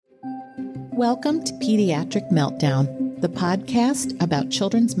Welcome to Pediatric Meltdown, the podcast about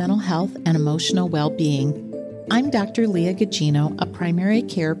children's mental health and emotional well-being. I'm Dr. Leah Gugino, a primary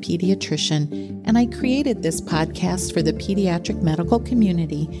care pediatrician, and I created this podcast for the pediatric medical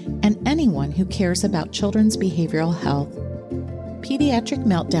community and anyone who cares about children's behavioral health. Pediatric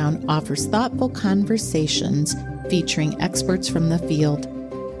Meltdown offers thoughtful conversations featuring experts from the field.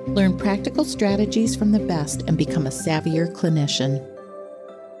 Learn practical strategies from the best and become a savvier clinician.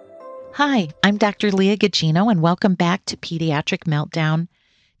 Hi, I'm Dr. Leah Gugino, and welcome back to Pediatric Meltdown.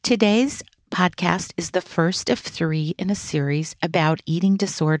 Today's podcast is the first of 3 in a series about eating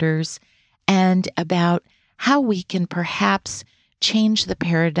disorders and about how we can perhaps change the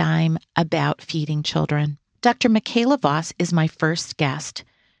paradigm about feeding children. Dr. Michaela Voss is my first guest.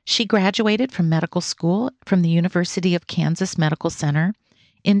 She graduated from medical school from the University of Kansas Medical Center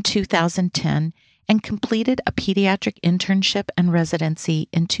in 2010 and completed a pediatric internship and residency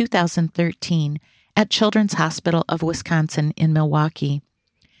in 2013 at Children's Hospital of Wisconsin in Milwaukee.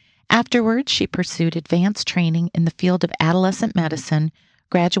 Afterwards, she pursued advanced training in the field of adolescent medicine,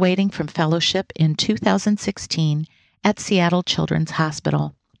 graduating from fellowship in 2016 at Seattle Children's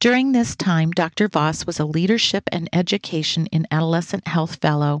Hospital. During this time, Dr. Voss was a Leadership and Education in Adolescent Health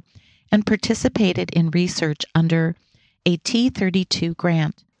Fellow and participated in research under a T32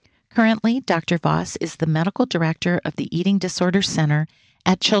 grant. Currently, Dr. Voss is the medical director of the Eating Disorder Center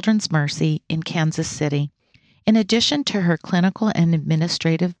at Children's Mercy in Kansas City. In addition to her clinical and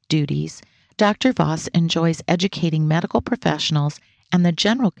administrative duties, Dr. Voss enjoys educating medical professionals and the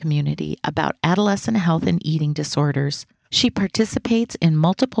general community about adolescent health and eating disorders. She participates in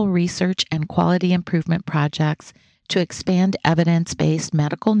multiple research and quality improvement projects to expand evidence-based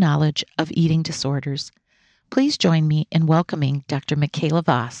medical knowledge of eating disorders. Please join me in welcoming Dr. Michaela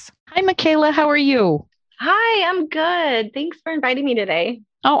Voss. Hi, Michaela. How are you? Hi, I'm good. Thanks for inviting me today.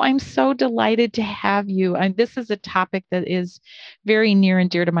 Oh, I'm so delighted to have you. And this is a topic that is very near and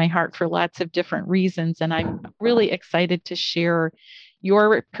dear to my heart for lots of different reasons. And I'm really excited to share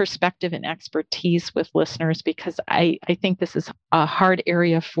your perspective and expertise with listeners because I think this is a hard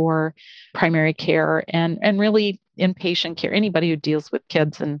area for primary care and really inpatient care, anybody who deals with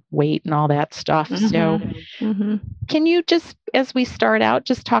kids and weight and all that stuff. So can you just, as we start out,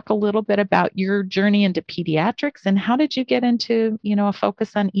 just talk a little bit about your journey into pediatrics and how did you get into, a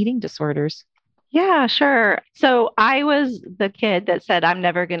focus on eating disorders? Yeah, sure. So I was the kid that said, I'm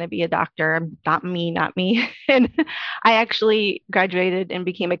never going to be a doctor. Not me, not me. And I actually graduated and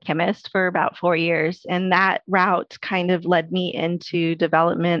became a chemist for about 4 years. And that route kind of led me into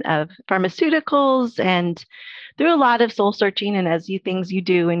development of pharmaceuticals and through a lot of soul searching and as things you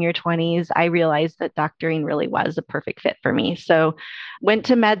do in your 20s, I realized that doctoring really was a perfect fit for me. So went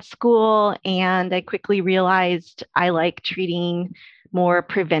to med school and I quickly realized I like treating more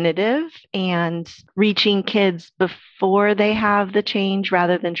preventative and reaching kids before they have the change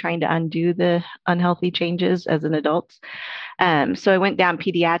rather than trying to undo the unhealthy changes as an adult. So I went down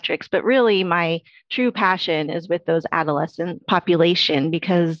pediatrics, but really my true passion is with those adolescent population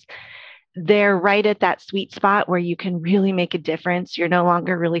because they're right at that sweet spot where you can really make a difference. You're no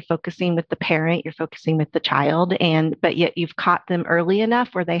longer really focusing with the parent, you're focusing with the child, but yet you've caught them early enough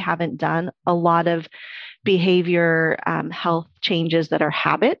where they haven't done a lot of behavior health changes that are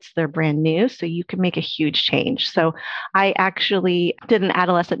habits. They're brand new, so you can make a huge change. So I actually did an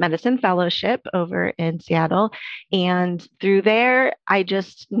adolescent medicine fellowship over in Seattle. And through there, I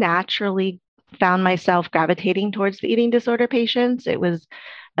just naturally found myself gravitating towards the eating disorder patients. It was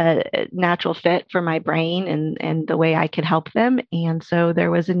a natural fit for my brain and the way I could help them. And so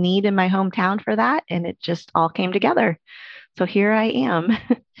there was a need in my hometown for that, and it just all came together. So here I am.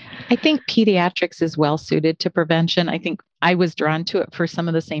 I think pediatrics is well suited to prevention. I think I was drawn to it for some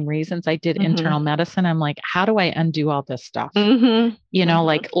of the same reasons. I did internal medicine. I'm like, how do I undo all this stuff?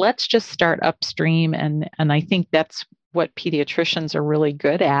 Like, let's just start upstream. And I think that's what pediatricians are really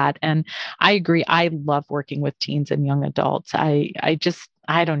good at. And I agree. I love working with teens and young adults.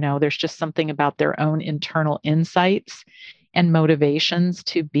 I don't know. There's just something about their own internal insights and motivations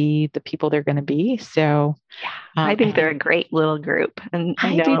to be the people they're going to be. So I think they're a great little group. And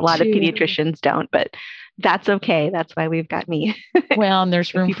I know a lot of pediatricians don't, but that's okay. That's why we've got me. Well, and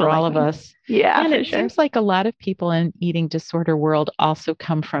there's room for all of us. Yeah. And it seems like a lot of people in eating disorder world also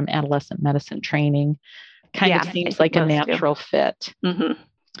come from adolescent medicine training. Kind of seems like a natural fit. It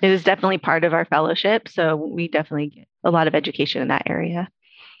is definitely part of our fellowship. So we definitely get a lot of education in that area.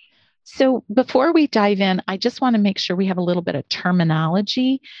 So before we dive in, I just want to make sure we have a little bit of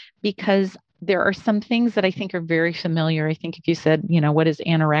terminology because there are some things that I think are very familiar. I think if you said, what is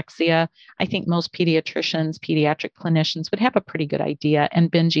anorexia? I think most pediatricians, pediatric clinicians would have a pretty good idea,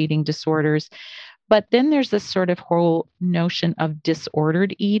 and binge eating disorders. But then there's this sort of whole notion of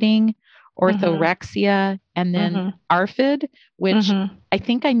disordered eating, orthorexia, and then ARFID, which I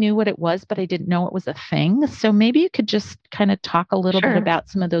think I knew what it was, but I didn't know it was a thing. So maybe you could just kind of talk a little bit about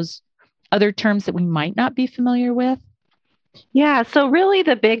some of those other terms that we might not be familiar with. Yeah, so really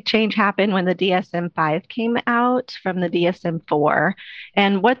the big change happened when the DSM-5 came out from the DSM-4.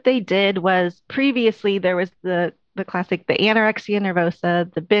 And what they did was previously there was the classic, the anorexia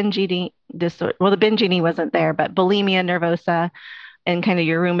nervosa, the binge eating disorder. Well, the binge eating wasn't there, but bulimia nervosa, and kind of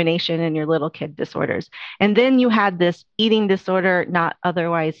your rumination and your little kid disorders. And then you had this eating disorder not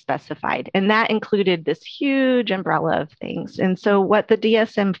otherwise specified. And that included this huge umbrella of things. And so what the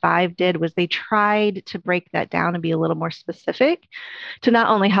DSM-5 did was they tried to break that down and be a little more specific to not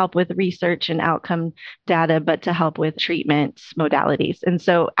only help with research and outcome data, but to help with treatment modalities. And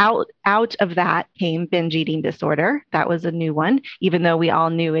so out of that came binge eating disorder. That was a new one. Even though we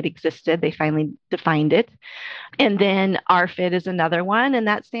all knew it existed, they finally defined it. And then ARFID is another one, and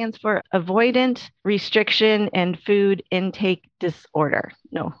that stands for Avoidant Restriction and Food Intake Disorder.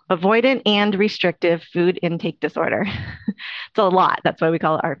 No, Avoidant and Restrictive Food Intake Disorder. It's a lot. That's why we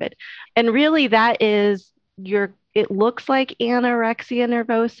call it ARFID. And really that is it looks like anorexia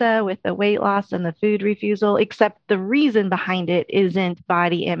nervosa with the weight loss and the food refusal, except the reason behind it isn't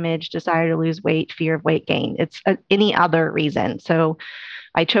body image, desire to lose weight, fear of weight gain. It's any other reason. So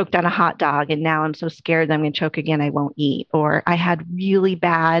I choked on a hot dog and now I'm so scared that I'm going to choke again, I won't eat. Or I had really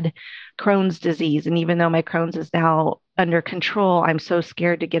bad Crohn's disease. And even though my Crohn's is now under control, I'm so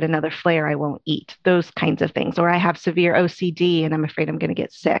scared to get another flare, I won't eat. Those kinds of things. Or I have severe OCD and I'm afraid I'm going to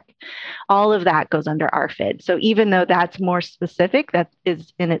get sick. All of that goes under ARFID. So even though that's more specific, that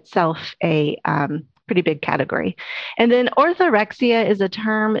is in itself a pretty big category. And then orthorexia is a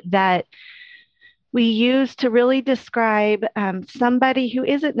term that we use to really describe somebody who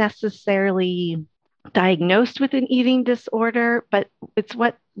isn't necessarily diagnosed with an eating disorder, but it's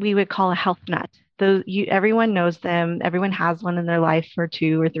what we would call a health nut. Everyone knows them. Everyone has one in their life, or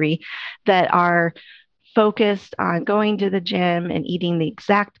two or three, that are focused on going to the gym and eating the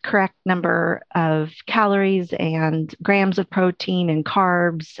exact correct number of calories and grams of protein and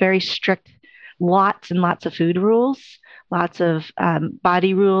carbs, very strict, lots and lots of food rules, lots of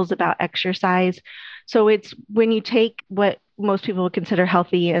body rules about exercise. So it's when you take what most people would consider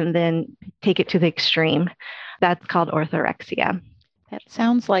healthy and then take it to the extreme, that's called orthorexia. That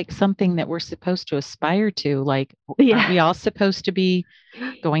sounds like something that we're supposed to aspire to. Like, aren't we all supposed to be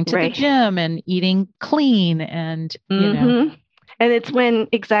going to the gym and eating clean and, And it's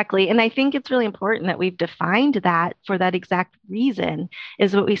exactly. And I think it's really important that we've defined that for that exact reason,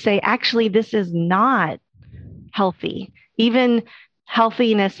 is what we say, actually, this is not healthy. Even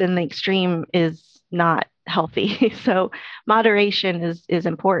healthiness in the extreme is not healthy. So moderation is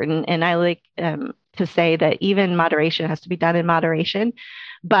important. And I like to say that even moderation has to be done in moderation,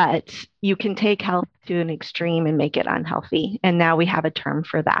 but you can take health to an extreme and make it unhealthy. And now we have a term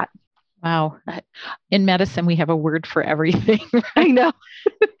for that. Wow. In medicine, we have a word for everything. Right? I know.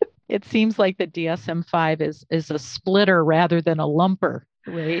 It seems like the DSM-5 is a splitter rather than a lumper,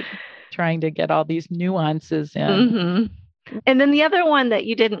 right? Trying to get all these nuances in. And then the other one that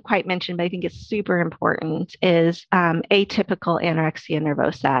you didn't quite mention, but I think is super important, is atypical anorexia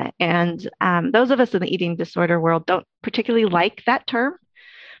nervosa. And those of us in the eating disorder world don't particularly like that term,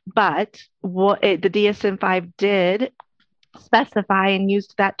 but the DSM-5 did specify and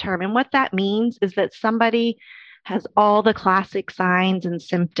used that term. And what that means is that somebody has all the classic signs and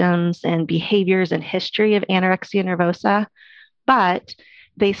symptoms and behaviors and history of anorexia nervosa, but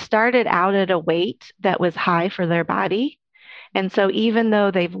they started out at a weight that was high for their body. And so even though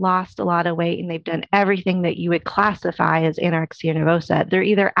they've lost a lot of weight and they've done everything that you would classify as anorexia nervosa, they're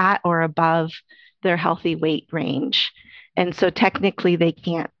either at or above their healthy weight range. And so technically they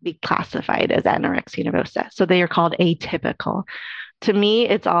can't be classified as anorexia nervosa. So they are called atypical. To me,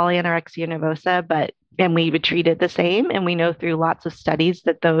 it's all anorexia nervosa, and we would treat it the same. And we know through lots of studies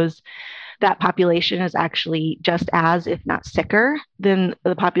that that population is actually just as, if not sicker, than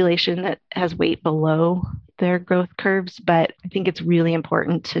the population that has weight below their growth curves. But I think it's really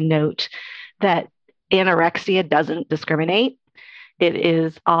important to note that anorexia doesn't discriminate. It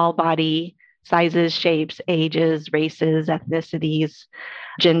is all body sizes, shapes, ages, races, ethnicities,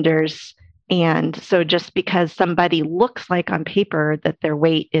 genders. And so just because somebody looks like on paper that their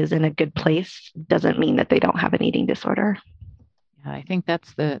weight is in a good place doesn't mean that they don't have an eating disorder. Yeah, I think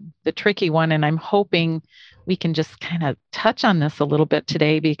that's the tricky one. And I'm hoping we can just kind of touch on this a little bit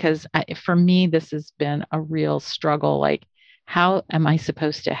today because for me, this has been a real struggle. Like, how am I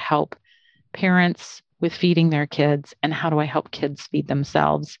supposed to help parents with feeding their kids? And how do I help kids feed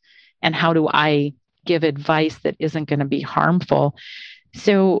themselves? And how do I give advice that isn't going to be harmful?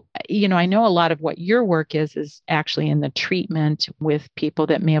 So, I know a lot of what your work is actually in the treatment with people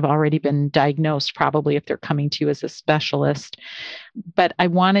that may have already been diagnosed, probably if they're coming to you as a specialist. But I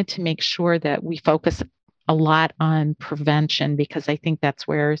wanted to make sure that we focus a lot on prevention because I think that's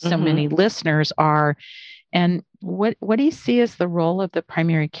where so many listeners are. And what do you see as the role of the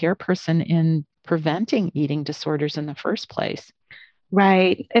primary care person in preventing eating disorders in the first place?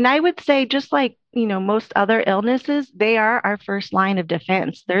 Right. And I would say, just like, most other illnesses, they are our first line of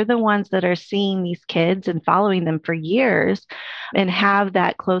defense. They're the ones that are seeing these kids and following them for years and have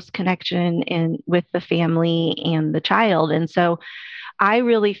that close connection with the family and the child. And so I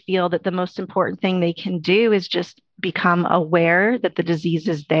really feel that the most important thing they can do is just become aware that the disease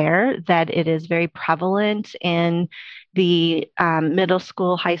is there, that it is very prevalent in the middle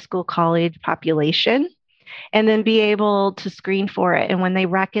school, high school, college population, and then be able to screen for it. And when they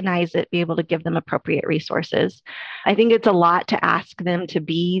recognize it, be able to give them appropriate resources. I think it's a lot to ask them to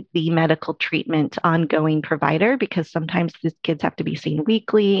be the medical treatment ongoing provider because sometimes these kids have to be seen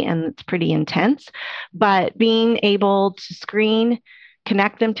weekly and it's pretty intense. But being able to screen,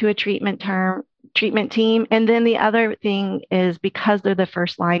 connect them to a treatment team. And then the other thing is, because they're the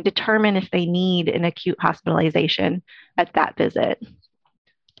first line, determine if they need an acute hospitalization at that visit.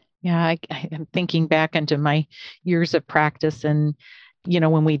 Yeah, I am thinking back into my years of practice and,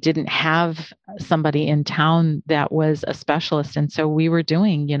 when we didn't have somebody in town that was a specialist. And so we were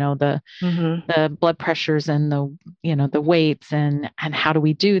doing, the blood pressures and the weights and how do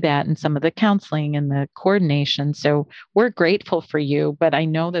we do that and some of the counseling and the coordination. So we're grateful for you, but I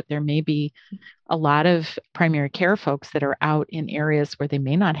know that there may be a lot of primary care folks that are out in areas where they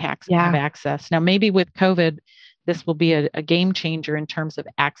may not have access. Now, maybe with COVID, this will be a game changer in terms of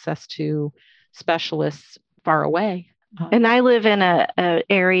access to specialists far away. And I live in a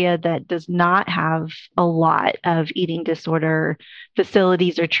area that does not have a lot of eating disorder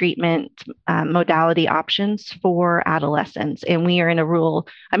facilities or treatment modality options for adolescents. And we are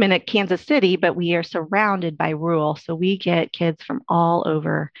I'm in Kansas City, but we are surrounded by rural. So we get kids from all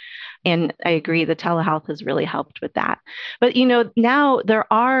over. And I agree, the telehealth has really helped with that. But, now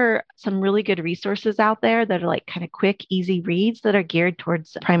there are some really good resources out there that are like kind of quick, easy reads that are geared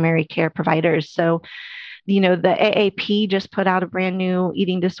towards primary care providers. So, the AAP just put out a brand new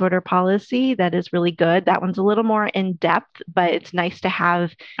eating disorder policy that is really good. That one's a little more in depth, but it's nice to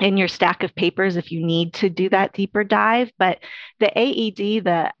have in your stack of papers if you need to do that deeper dive. But the AED,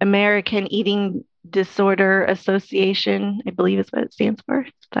 the American Eating Disorder Association, I believe is what it stands for.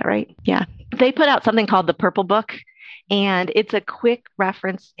 Is that right? Yeah. They put out something called the Purple Book. And it's a quick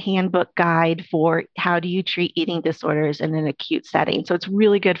reference handbook guide for how do you treat eating disorders in an acute setting. So it's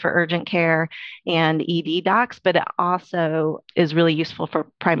really good for urgent care and ED docs, but it also is really useful for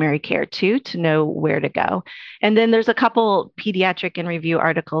primary care too, to know where to go. And then there's a couple pediatric and review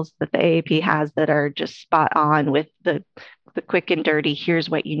articles that the AAP has that are just spot on with the quick and dirty, here's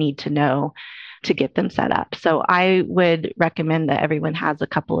what you need to know to get them set up. So I would recommend that everyone has a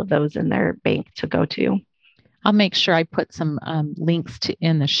couple of those in their bank to go to. I'll make sure I put some links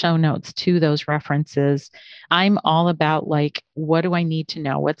in the show notes to those references. I'm all about what do I need to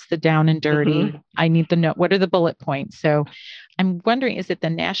know? What's the down and dirty? I need to know what are the bullet points. So I'm wondering, is it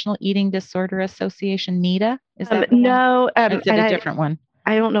the National Eating Disorder Association, NEDA? Is that no? Is it a different one?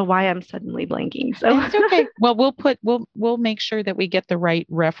 I don't know why I'm suddenly blanking. So it's okay. Well, we'll make sure that we get the right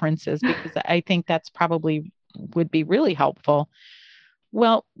references because I think that's probably would be really helpful.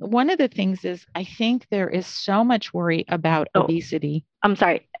 Well, one of the things is I think there is so much worry about obesity. I'm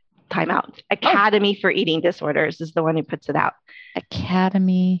sorry. Time out. Academy for Eating Disorders is the one who puts it out.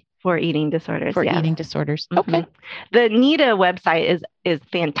 Academy for Eating Disorders. Eating disorders. Okay. The NEDA website is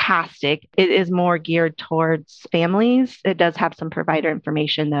fantastic. It is more geared towards families. It does have some provider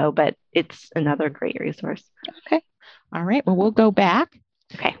information though, but it's another great resource. Okay. All right. Well, we'll go back.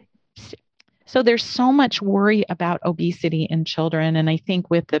 Okay. So there's so much worry about obesity in children. And I think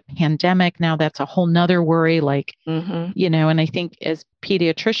with the pandemic now, that's a whole nother worry, and I think as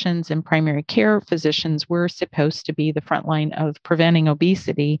pediatricians and primary care physicians, we're supposed to be the front line of preventing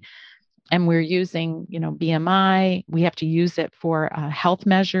obesity. And we're using, BMI. We have to use it for health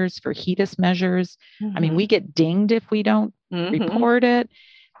measures, for HEDIS measures. I mean, we get dinged if we don't report it.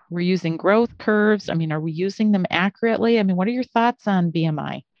 We're using growth curves. I mean, are we using them accurately? I mean, what are your thoughts on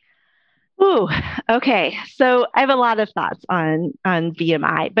BMI? Ooh, okay. So I have a lot of thoughts on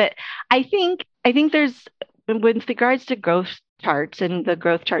BMI, but I think there's with regards to growth charts and the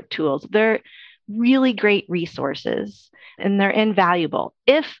growth chart tools, they're really great resources and they're invaluable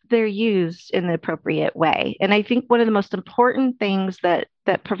if they're used in the appropriate way. And I think one of the most important things that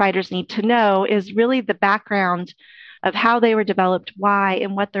providers need to know is really the background of how they were developed, why,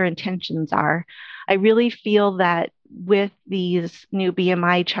 and what their intentions are. I really feel that with these new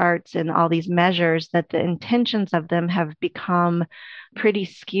BMI charts and all these measures, that the intentions of them have become pretty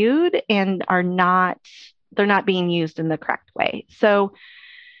skewed and they're not being used in the correct way. So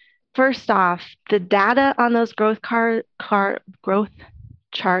first off, the data on those growth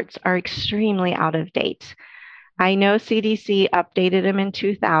charts are extremely out of date. I know CDC updated them in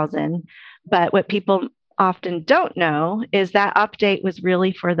 2000, but what people often don't know is that update was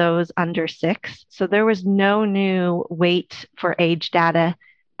really for those under 6. So there was no new weight for age data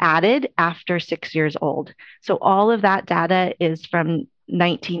added after 6 years old. So all of that data is from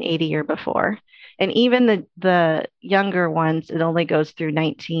 1980 or before. And even the younger ones, it only goes through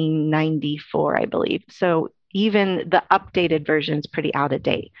 1994, I believe. So even the updated version is pretty out of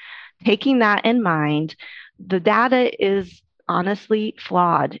date. Taking that in mind, the data is honestly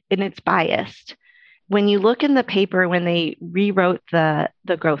flawed and it's biased. When you look in the paper, when they rewrote the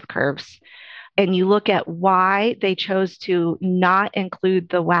growth curves, and you look at why they chose to not include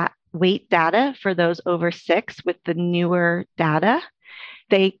the weight data for those over 6 with the newer data,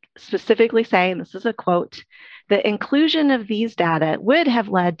 they specifically say, and this is a quote, the inclusion of these data would have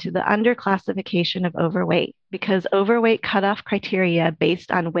led to the underclassification of overweight because overweight cutoff criteria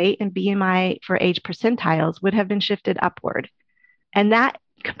based on weight and BMI for age percentiles would have been shifted upward. And that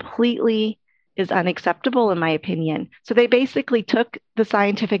completely is unacceptable, in my opinion. So they basically took the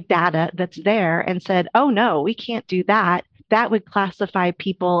scientific data that's there and said, oh, no, we can't do that. That would classify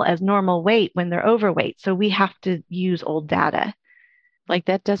people as normal weight when they're overweight. So we have to use old data. Like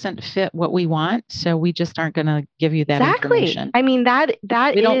that doesn't fit what we want, so we just aren't going to give you that Exactly. information. I mean, that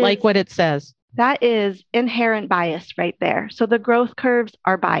we don't like what it says. That is inherent bias right there. So the growth curves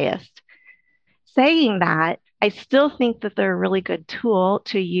are biased. Saying that, I still think that they're a really good tool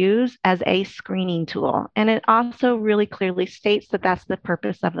to use as a screening tool. And it also really clearly states that that's the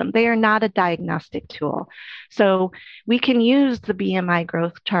purpose of them. They are not a diagnostic tool. So we can use the BMI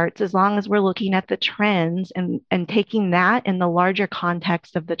growth charts as long as we're looking at the trends and taking that in the larger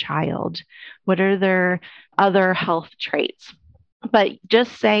context of the child. What are their other health traits? But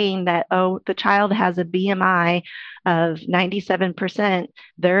just saying that, oh, the child has a BMI of 97%,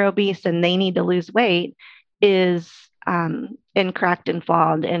 they're obese and they need to lose weight is incorrect and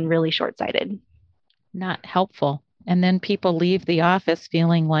flawed and really short sighted. Not helpful. And then people leave the office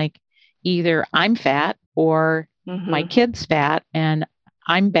feeling like either I'm fat or my kid's fat and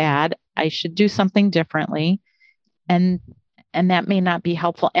I'm bad. I should do something differently. And that may not be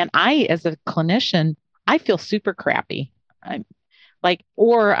helpful. And I, as a clinician, I feel super crappy. I'm like,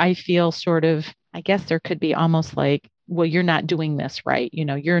 or I feel sort of, I guess there could be almost like, well, you're not doing this right. You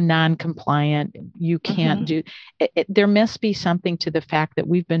know, you're non-compliant. You can't do it. There must be something to the fact that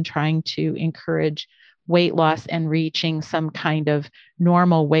we've been trying to encourage weight loss and reaching some kind of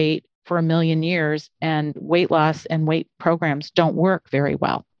normal weight for a million years, and weight loss and weight programs don't work very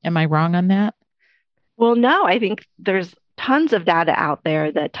well. Am I wrong on that? Well, no, I think there's tons of data out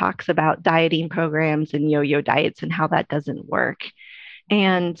there that talks about dieting programs and yo-yo diets and how that doesn't work.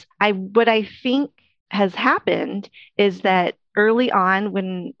 And what I think has happened is that early on,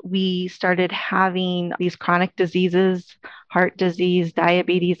 when we started having these chronic diseases, heart disease,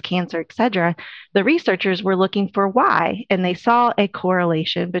 diabetes, cancer, et cetera, the researchers were looking for why, and they saw a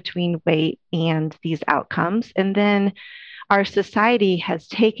correlation between weight and these outcomes. And then our society has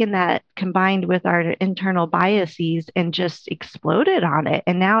taken that combined with our internal biases and just exploded on it.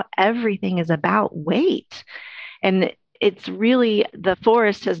 And now everything is about weight. And it's really the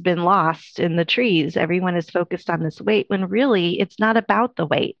forest has been lost in the trees. Everyone is focused on this weight when really it's not about the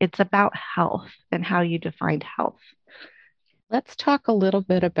weight. It's about health and how you define health. Let's talk a little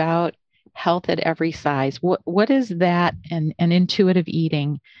bit about health at every size. What is that and intuitive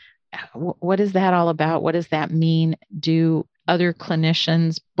eating? What is that all about? What does that mean? Do other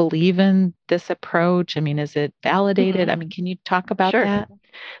clinicians believe in this approach? I mean, is it validated? I mean, can you talk about that?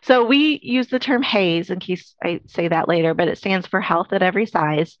 So we use the term HAES in case I say that later, but it stands for Health at Every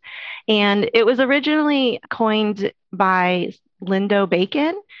Size. And it was originally coined by Lindo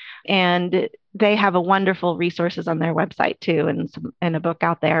Bacon, and they have a wonderful resources on their website too, and a book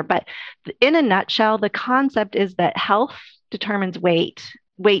out there. But in a nutshell, the concept is that health determines weight.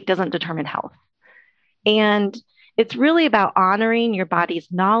 Weight doesn't determine health. And it's really about honoring your body's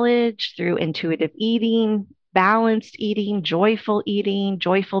knowledge through intuitive eating, balanced eating,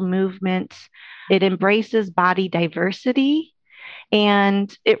 joyful movements. It embraces body diversity.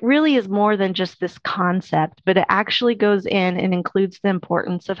 And it really is more than just this concept, but it actually goes in and includes the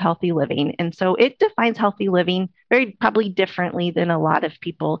importance of healthy living. And so it defines healthy living very probably differently than a lot of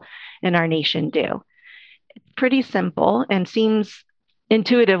people in our nation do. It's pretty simple and seems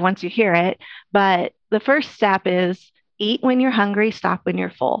intuitive once you hear it. But the first step is eat when you're hungry, stop when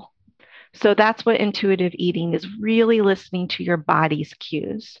you're full. So that's what intuitive eating is, really listening to your body's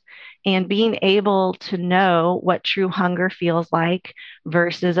cues and being able to know what true hunger feels like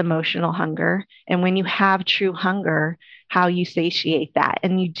versus emotional hunger. And when you have true hunger, how you satiate that.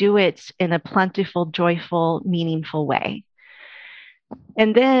 And you do it in a plentiful, joyful, meaningful way.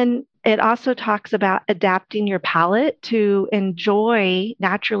 And then it also talks about adapting your palate to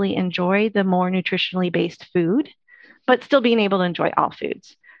naturally enjoy the more nutritionally based food, but still being able to enjoy all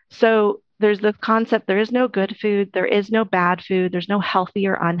foods. So there's the concept there is no good food, there is no bad food, there's no healthy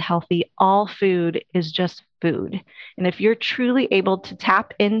or unhealthy. All food is just food. And if you're truly able to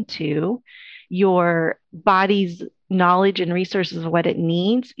tap into your body's knowledge and resources of what it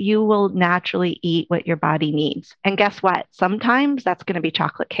needs, you will naturally eat what your body needs. And guess what? Sometimes that's going to be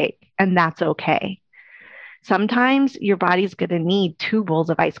chocolate cake, and that's okay. Sometimes your body's going to need 2 bowls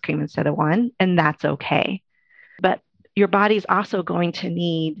of ice cream instead of one, and that's okay. But your body's also going to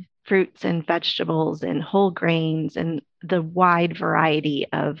need fruits and vegetables and whole grains and the wide variety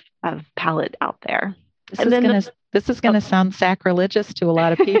of palate out there. This is gonna sound sacrilegious to a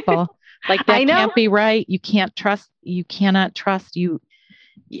lot of people. Like that can't be right. You cannot trust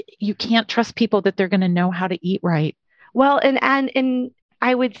people that they're going to know how to eat right. Well, and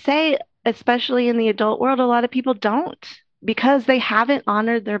I would say, especially in the adult world, a lot of people don't, because they haven't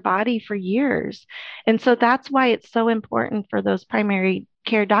honored their body for years. And so that's why it's so important for those primary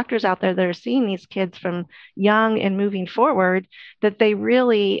care doctors out there that are seeing these kids from young and moving forward, that they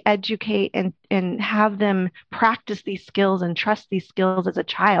really educate and have them practice these skills and trust these skills as a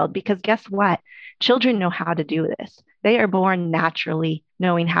child. Because guess what? Children know how to do this. They are born naturally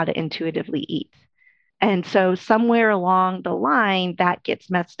knowing how to intuitively eat. And so somewhere along the line, that gets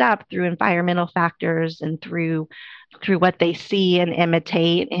messed up through environmental factors and through what they see and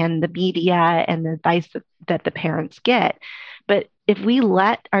imitate and the media and the advice that the parents get. But if we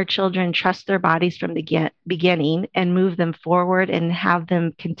let our children trust their bodies from the beginning and move them forward and have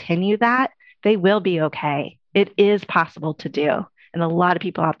them continue that, they will be okay. It is possible to do. And a lot of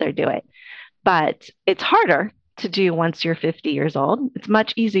people out there do it. But it's harder to do once you're 50 years old. It's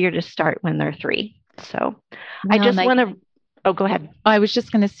much easier to start when they're 3. So I just want to, go ahead. I was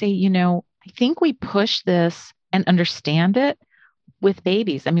just going to say, I think we push this and understand it with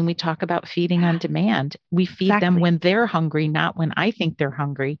babies. I mean, we talk about feeding on demand. We feed them when they're hungry, not when I think they're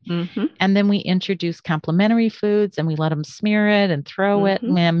hungry. Mm-hmm. And then we introduce complementary foods and we let them smear it and throw it.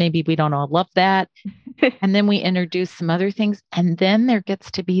 Man, maybe we don't all love that. And then we introduce some other things. And then there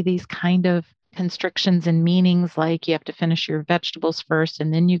gets to be these kind of constrictions and meanings, like you have to finish your vegetables first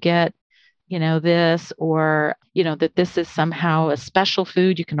and then you get this, or, that this is somehow a special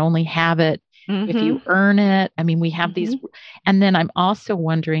food. You can only have it if you earn it. I mean, we have these. And then I'm also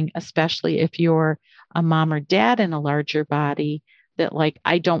wondering, especially if you're a mom or dad in a larger body, that like,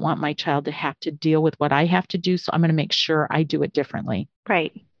 I don't want my child to have to deal with what I have to do. So I'm going to make sure I do it differently.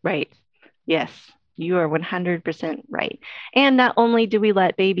 Right. Yes, you are 100% right. And not only do we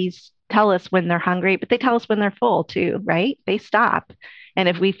let babies tell us when they're hungry, but they tell us when they're full too, right? They stop. And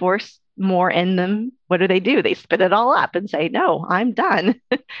if we force more in them, what do? They spit it all up and say, no, I'm done.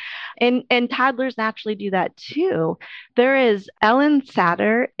 and toddlers naturally do that too. Ellen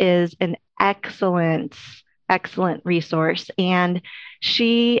Satter is an excellent resource. And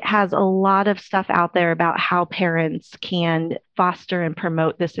she has a lot of stuff out there about how parents can foster and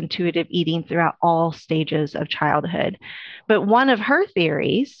promote this intuitive eating throughout all stages of childhood. But one of her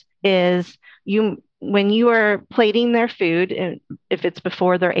theories is when you are plating their food, and if it's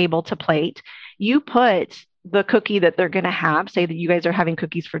before they're able to plate, you put the cookie that they're going to have, say that you guys are having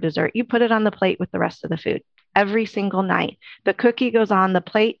cookies for dessert, you put it on the plate with the rest of the food every single night. The cookie goes on the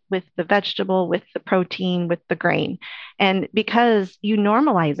plate with the vegetable, with the protein, with the grain. And because you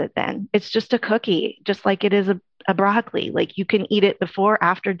normalize it, then it's just a cookie, just like it is a broccoli. Like you can eat it before,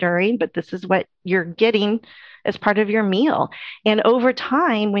 after, during, but this is what you're getting as part of your meal. And over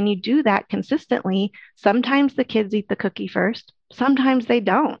time, when you do that consistently, sometimes the kids eat the cookie first. Sometimes they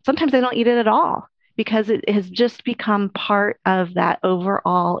don't. Sometimes they don't eat it at all, because it has just become part of that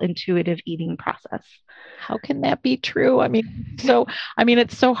overall intuitive eating process. How can that be true?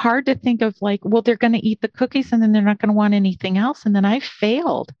 It's so hard to think of like, well, they're going to eat the cookies and then they're not going to want anything else. And then I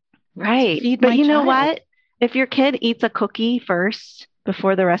failed to Right. feed But my you know child. what? If your kid eats a cookie first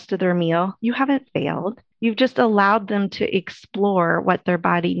before the rest of their meal, you haven't failed. You've just allowed them to explore what their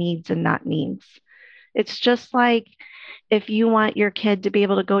body needs and not needs. It's just like if you want your kid to be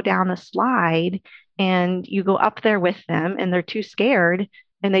able to go down a slide and you go up there with them and they're too scared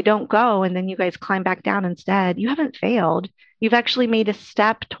and they don't go, and then you guys climb back down instead, you haven't failed. You've actually made a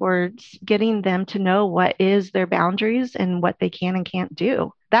step towards getting them to know what is their boundaries and what they can and can't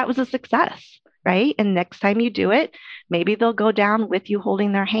do. That was a success, right? And next time you do it, maybe they'll go down with you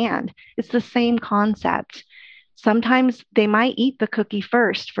holding their hand. It's the same concept. Sometimes they might eat the cookie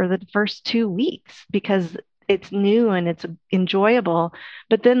first for the first 2 weeks because it's new and it's enjoyable,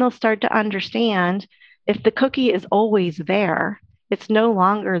 but then they'll start to understand if the cookie is always there, it's no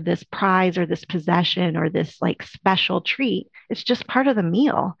longer this prize or this possession or this like special treat. It's just part of the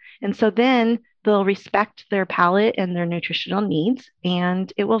meal. And so then they'll respect their palate and their nutritional needs,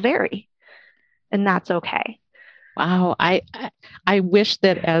 and it will vary. And that's okay. Wow. I wish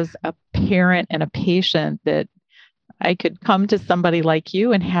that as a parent and a patient that I could come to somebody like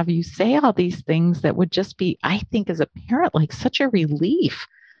you and have you say all these things that would just be, I think, as a parent, like such a relief.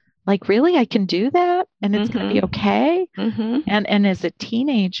 Like, really, I can do that and it's going to be okay. And as a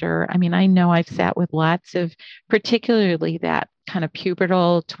teenager, I know I've sat with lots of, particularly that kind of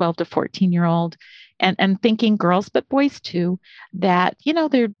pubertal 12 to 14-year-old and thinking girls, but boys too, that,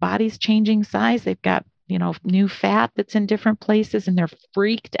 their body's changing size. They've got, new fat that's in different places and they're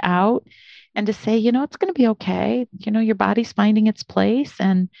freaked out. And to say, it's going to be okay. Your body's finding its place.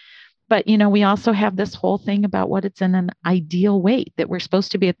 But we also have this whole thing about what it's in an ideal weight that we're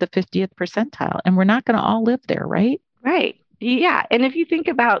supposed to be at the 50th percentile. And we're not going to all live there, right? Right. Yeah. And if you think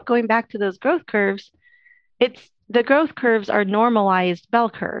about going back to those growth curves, the growth curves are normalized bell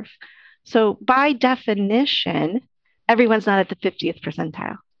curve. So by definition, everyone's not at the 50th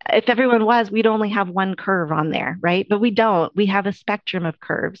percentile. If everyone was, we'd only have one curve on there, right? But we don't. We have a spectrum of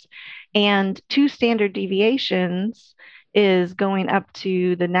curves. And 2 standard deviations is going up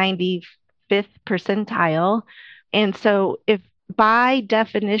to the 95th percentile. And so if by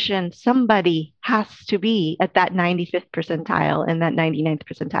definition, somebody has to be at that 95th percentile and that 99th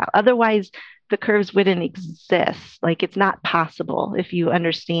percentile. Otherwise, the curves wouldn't exist. Like it's not possible if you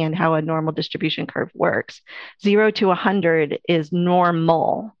understand how a normal distribution curve works. 0 to 100 is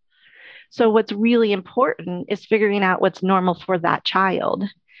normal. So what's really important is figuring out what's normal for that child.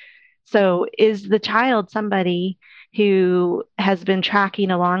 So is the child somebody who has been tracking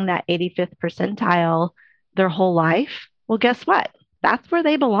along that 85th percentile their whole life? Well, guess what? That's where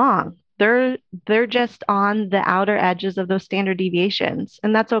they belong. They're just on the outer edges of those standard deviations,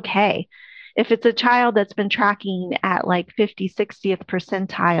 and that's okay. If it's a child that's been tracking at like 50, 60th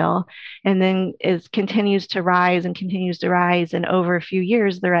percentile and then continues to rise and continues to rise, and over a few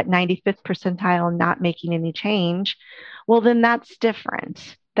years they're at 95th percentile and not making any change, well, then that's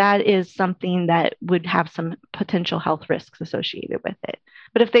different. That is something that would have some potential health risks associated with it.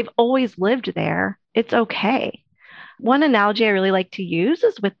 But if they've always lived there, it's okay. One analogy I really like to use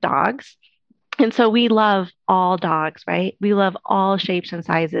is with dogs. And so we love all dogs, right? We love all shapes and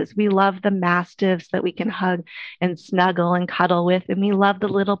sizes. We love the mastiffs that we can hug and snuggle and cuddle with. And we love the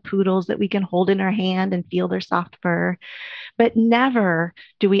little poodles that we can hold in our hand and feel their soft fur. But never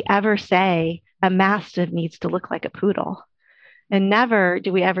do we ever say a mastiff needs to look like a poodle. And never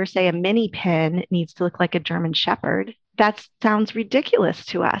do we ever say a mini pin needs to look like a German Shepherd. That sounds ridiculous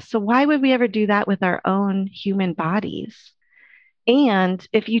to us. So why would we ever do that with our own human bodies? And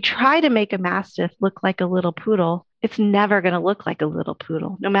if you try to make a Mastiff look like a little poodle, it's never going to look like a little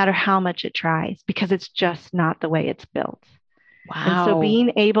poodle, no matter how much it tries, because it's just not the way it's built. Wow. And so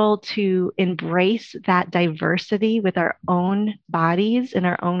being able to embrace that diversity with our own bodies and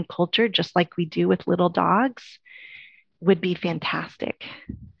our own culture, just like we do with little dogs, would be fantastic.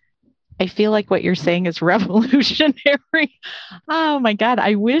 I feel like what you're saying is revolutionary. Oh my God.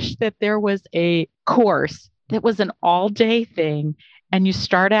 I wish that there was a course that was an all-day thing. And you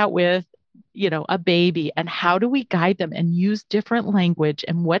start out with, a baby, and how do we guide them and use different language?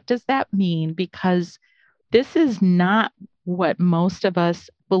 And what does that mean? Because this is not what most of us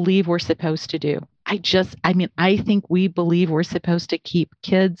believe we're supposed to do. I think we believe we're supposed to keep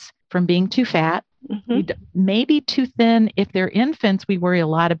kids from being too fat, maybe too thin. If they're infants, we worry a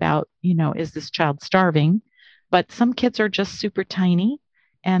lot about, is this child starving? But some kids are just super tiny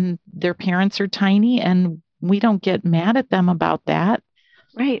and their parents are tiny, and we don't get mad at them about that.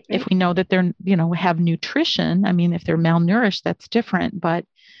 Right. If we know that they're, have nutrition, I mean, if they're malnourished, that's different. But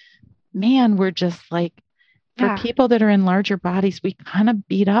man, we're just like, for Yeah, people that are in larger bodies, we kind of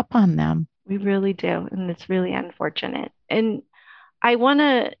beat up on them. we really do. And it's really unfortunate. And I want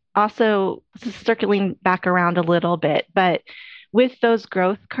to also, this is circling back around a little bit, but with those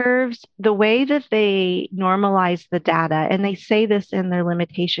growth curves, the way that they normalize the data, and they say this in their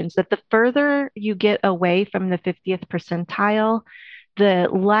limitations, that the further you get away from the 50th percentile, the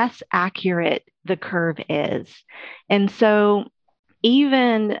less accurate the curve is. And so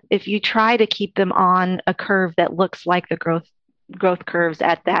even if you try to keep them on a curve that looks like the growth curves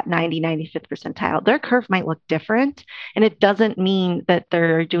at that 95th percentile, their curve might look different. And it doesn't mean that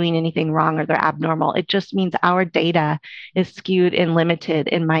they're doing anything wrong or they're abnormal. It just means our data is skewed and limited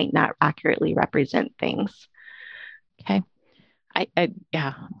and might not accurately represent things. Okay.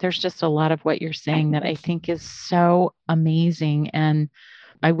 Yeah, there's just a lot of what you're saying that I think is so amazing. And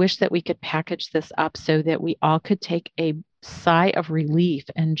I wish that we could package this up so that we all could take a sigh of relief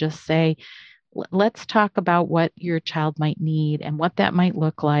and just say, let's talk about what your child might need and what that might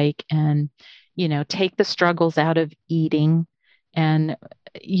look like. And, take the struggles out of eating. And,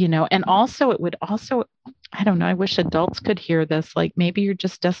 and also it would also, I don't know, I wish adults could hear this. Like maybe you're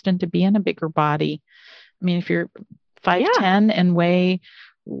just destined to be in a bigger body. I mean, if you're 5'10" and weigh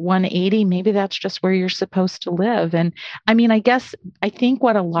 180, maybe that's just where you're supposed to live. And I mean, I think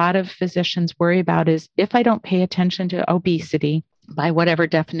what a lot of physicians worry about is if I don't pay attention to obesity, by whatever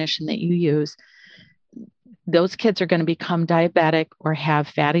definition that you use, those kids are going to become diabetic or have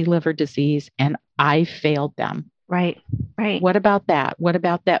fatty liver disease, and I failed them. Right, right. What about that? What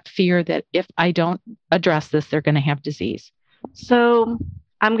about that fear that if I don't address this, they're going to have disease? So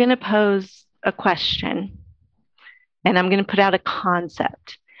I'm going to pose a question and I'm going to put out a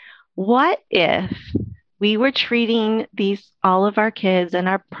concept. What if we were treating all of our kids in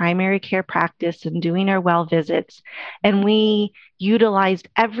our primary care practice and doing our well visits, and we utilized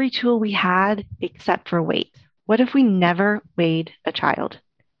every tool we had except for weight? What if we never weighed a child?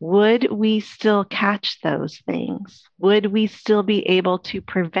 Would we still catch those things? Would we still be able to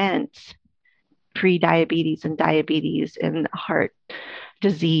prevent pre-diabetes and diabetes and heart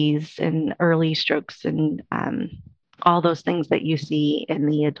disease and early strokes and all those things that you see in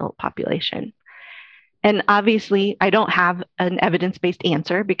the adult population? And obviously, I don't have an evidence based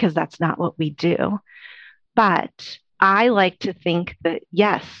answer because that's not what we do. But I like to think that,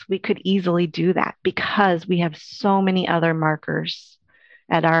 yes, we could easily do that because we have so many other markers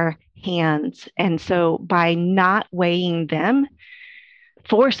at our hands. And so by not weighing them,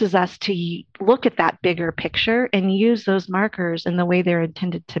 forces us to look at that bigger picture and use those markers in the way they're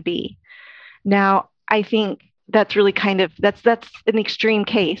intended to be. Now, I think that's really that's an extreme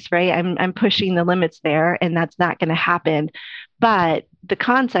case, right? I'm pushing the limits there, and that's not going to happen. But the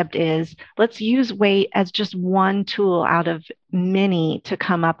concept is let's use weight as just one tool out of many to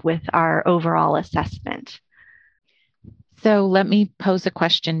come up with our overall assessment. So let me pose a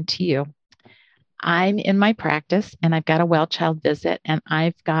question to you. I'm in my practice and I've got a well child visit and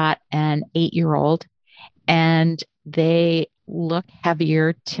I've got an 8-year-old and they look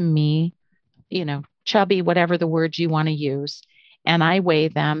heavier to me, chubby, whatever the words you want to use. And I weigh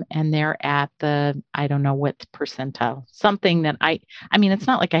them and they're at the, I don't know what percentile, something that I mean, it's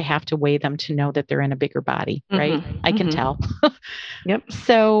not like I have to weigh them to know that they're in a bigger body, right? Mm-hmm. I can tell. Yep.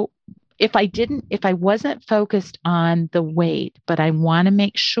 So if I wasn't focused on the weight, but I want to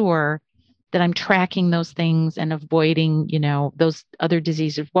make sure that I'm tracking those things and avoiding, those other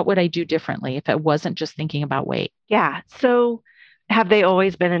diseases, what would I do differently if I wasn't just thinking about weight? Yeah. So have they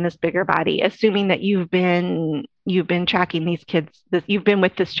always been in this bigger body? Assuming that you've been tracking these kids, that you've been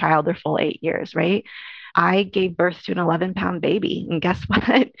with this child their full 8 years, right? I gave birth to an 11-pound baby, and guess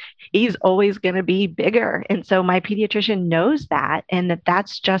what? He's always going to be bigger. And so my pediatrician knows that, and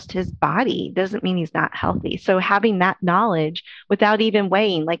that's just his body. Doesn't mean he's not healthy. So having that knowledge without even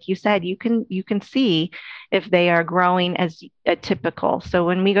weighing, like you said, you can see if they are growing as a typical. So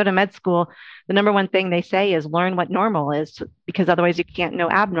when we go to med school, the number one thing they say is learn what normal is, because otherwise you can't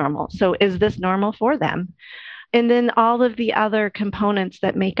know abnormal. So is this normal for them? And then all of the other components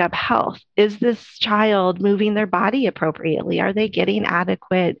that make up health. Is this child moving their body appropriately? Are they getting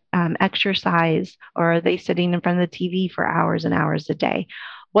adequate exercise, or are they sitting in front of the TV for hours and hours a day?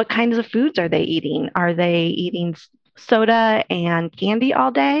 What kinds of foods are they eating? Are they eating soda and candy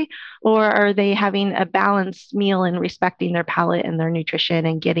all day? Or are they having a balanced meal and respecting their palate and their nutrition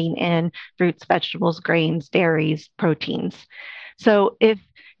and getting in fruits, vegetables, grains, dairies, proteins? So if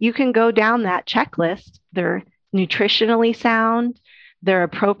you can go down that checklist, they're nutritionally sound, they're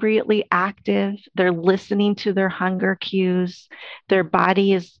appropriately active, they're listening to their hunger cues, their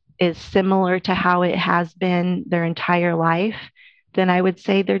body is similar to how it has been their entire life, then I would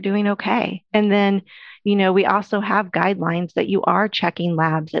say they're doing okay. And then, we also have guidelines that you are checking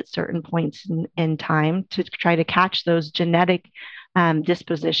labs at certain points in time to try to catch those genetic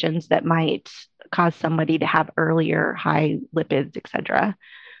dispositions that might cause somebody to have earlier high lipids, et cetera.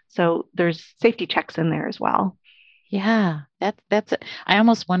 So there's safety checks in there as well. Yeah, that's it. I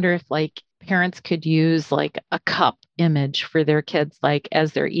almost wonder if like parents could use like a cup image for their kids, like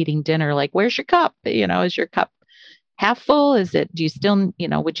as they're eating dinner, like, where's your cup? Is your cup half full? Do you still,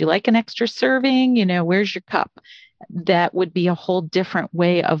 would you like an extra serving? Where's your cup? That would be a whole different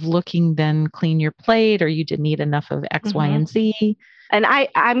way of looking than clean your plate or you didn't eat enough of X, Y, and Z. And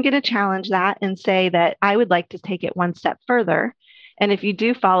I'm going to challenge that and say that I would like to take it one step further. And if you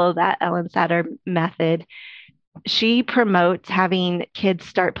do follow that Ellen Satter method, she promotes having kids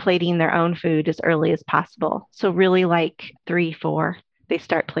start plating their own food as early as possible. So really like 3, 4, they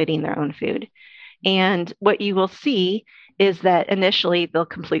start plating their own food. And what you will see is that initially they'll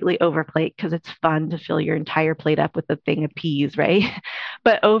completely overplate because it's fun to fill your entire plate up with a thing of peas, right?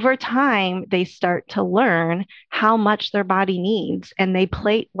 But over time, they start to learn how much their body needs and they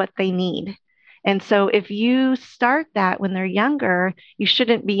plate what they need. And so if you start that when they're younger, you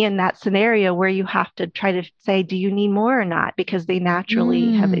shouldn't be in that scenario where you have to try to say, do you need more or not? Because they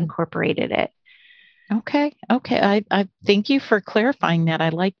naturally have incorporated it. Okay. I thank you for clarifying that. I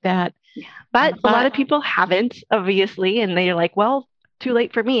like that. But a lot of people haven't, obviously, and they're like, well, too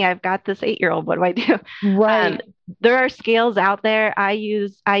late for me. I've got this 8-year-old. What do I do? Right. There are scales out there. I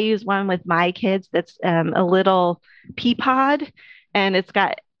use one with my kids that's a little pea pod, and it's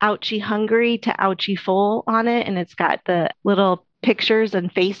got ouchie hungry to ouchie full on it, and it's got the little pictures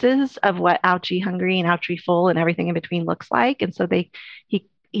and faces of what ouchie hungry and ouchie full and everything in between looks like. And so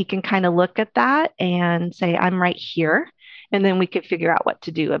he can kind of look at that and say, I'm right here. And then we could figure out what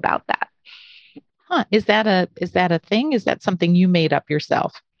to do about that. Huh. Is that a thing? Is that something you made up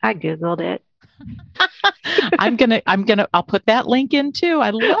yourself? I Googled it. I'll put that link in too.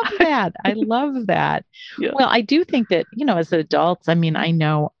 I love that. I love that. Yeah. Well, I do think that, as adults, I mean, I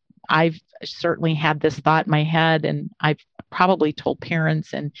know I've certainly had this thought in my head and I've probably told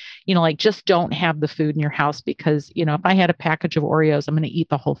parents and, like, just don't have the food in your house because, if I had a package of Oreos, I'm going to eat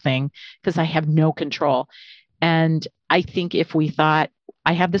the whole thing because I have no control. And I think if we thought,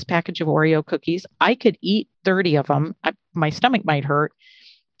 I have this package of Oreo cookies, I could eat 30 of them. My stomach might hurt,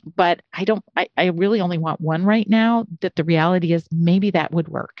 but I really only want one right now, that the reality is maybe that would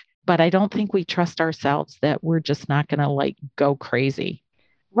work. But I don't think we trust ourselves that we're just not going to like go crazy.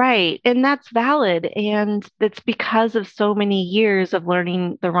 Right. And that's valid. And it's because of so many years of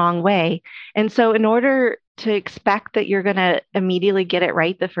learning the wrong way. And so in order to expect that you're going to immediately get it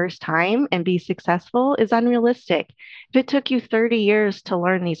right the first time and be successful is unrealistic. If it took you 30 years to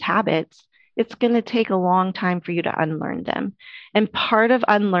learn these habits, it's going to take a long time for you to unlearn them. And part of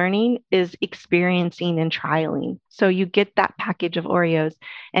unlearning is experiencing and trialing. So you get that package of Oreos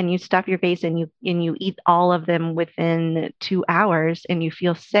and you stuff your face and you eat all of them within 2 hours and you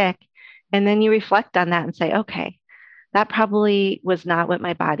feel sick. And then you reflect on that and say, okay, that probably was not what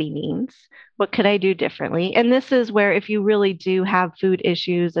my body needs. What could I do differently? And this is where, if you really do have food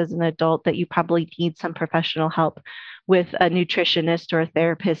issues as an adult, that you probably need some professional help with a nutritionist or a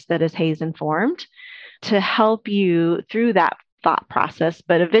therapist that is HAES informed to help you through that thought process.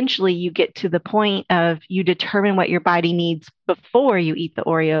 But eventually you get to the point of you determine what your body needs before you eat the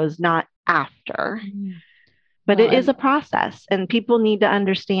Oreos, not after. But it is a process, and people need to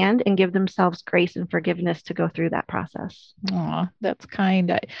understand and give themselves grace and forgiveness to go through that process. Aw, that's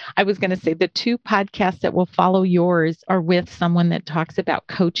kind. I was going to say the 2 podcasts that will follow yours are with someone that talks about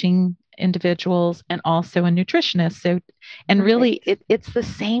coaching individuals and also a nutritionist. So, and Perfect. Really it's the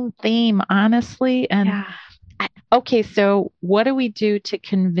same theme, honestly. And yeah. Okay, so what do we do to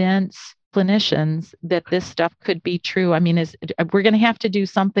convince clinicians that this stuff could be true? I mean, we're going to have to do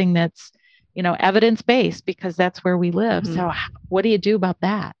something that's, evidence-based because that's where we live. Mm-hmm. So what do you do about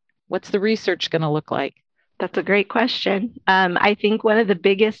that? What's the research going to look like? That's a great question. I think one of the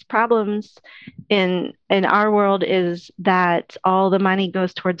biggest problems in our world is that all the money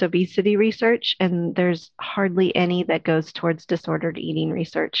goes towards obesity research, and there's hardly any that goes towards disordered eating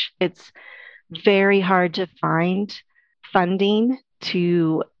research. It's very hard to find funding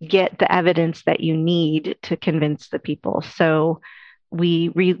to get the evidence that you need to convince the people. So we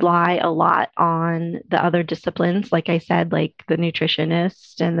rely a lot on the other disciplines, like I said, like the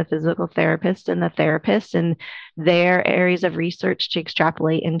nutritionist and the physical therapist and the therapist and their areas of research to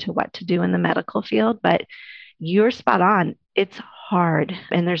extrapolate into what to do in the medical field. But you're spot on. It's hard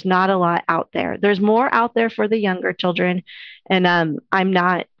and there's not a lot out there. There's more out there for the younger children. And I'm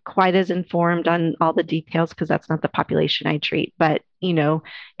not quite as informed on all the details because that's not the population I treat. But,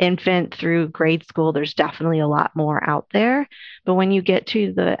 infant through grade school, there's definitely a lot more out there. But when you get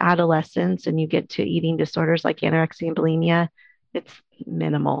to the adolescence and you get to eating disorders like anorexia and bulimia, it's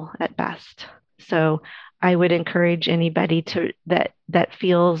minimal at best. So I would encourage anybody that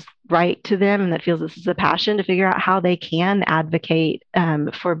feels right to them and that feels this is a passion to figure out how they can advocate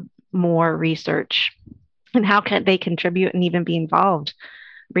for more research and how can they contribute and even be involved.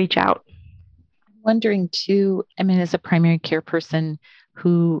 Reach out. Wondering too, I mean, as a primary care person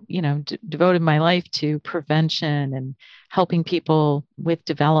who, devoted my life to prevention and helping people with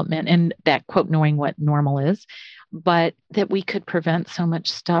development and that quote, knowing what normal is, but that we could prevent so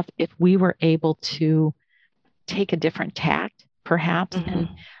much stuff if we were able to take a different tact, perhaps. Mm-hmm. And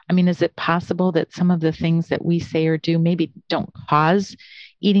I mean, is it possible that some of the things that we say or do maybe don't cause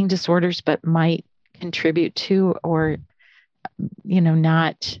eating disorders, but might contribute to or,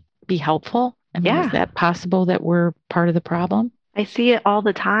 not be helpful? I mean, is that possible that we're part of the problem? I see it all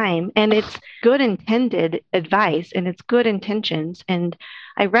the time, and it's good intended advice and it's good intentions. And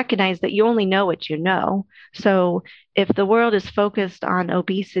I recognize that you only know what you know. So if the world is focused on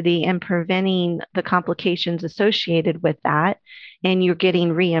obesity and preventing the complications associated with that, and you're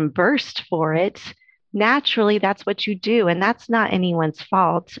getting reimbursed for it, naturally, that's what you do. And that's not anyone's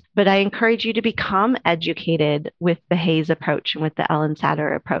fault. But I encourage you to become educated with the Hayes approach and with the Ellen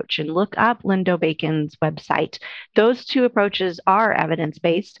Satter approach and look up Lindo Bacon's website. Those two approaches are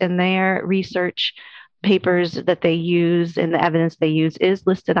evidence-based, and their research papers that they use and the evidence they use is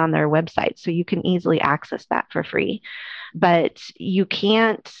listed on their website. So you can easily access that for free. But you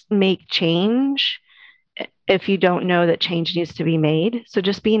can't make change if you don't know that change needs to be made. So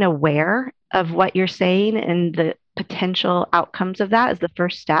just being aware of what you're saying and the potential outcomes of that is the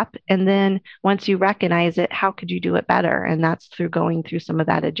first step. And then once you recognize it, how could you do it better? And that's through going through some of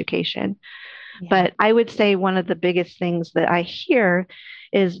that education. Yeah. But I would say one of the biggest things that I hear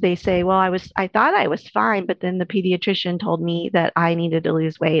is they say, well, I thought I was fine, but then the pediatrician told me that I needed to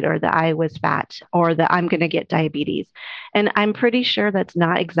lose weight or that I was fat or that I'm going to get diabetes. And I'm pretty sure that's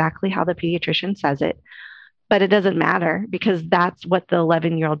not exactly how the pediatrician says it. But it doesn't matter because that's what the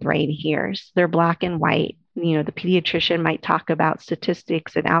 11-year-old brain hears. They're black and white. The pediatrician might talk about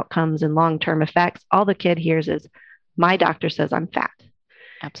statistics and outcomes and long-term effects. All the kid hears is, my doctor says I'm fat.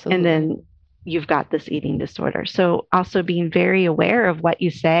 Absolutely. And then you've got this eating disorder. So also being very aware of what you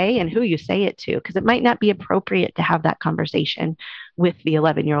say and who you say it to, because it might not be appropriate to have that conversation with the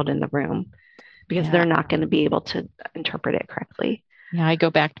 11-year-old in the room because they're not going to be able to interpret it correctly. Yeah, I go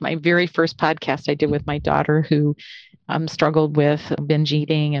back to my very first podcast I did with my daughter who struggled with binge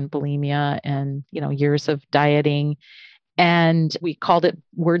eating and bulimia and, years of dieting. And we called it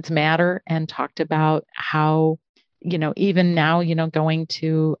Words Matter and talked about how, even now, going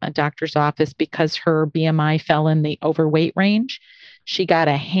to a doctor's office because her BMI fell in the overweight range, she got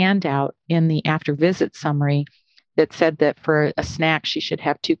a handout in the after visit summary that said that for a snack, she should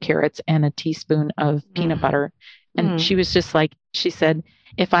have 2 carrots and a teaspoon of peanut butter. And she was just like, she said,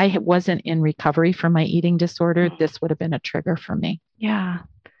 if I wasn't in recovery from my eating disorder, this would have been a trigger for me. Yeah.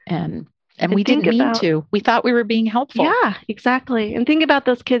 And we didn't mean to. We thought we were being helpful. Yeah, exactly. And think about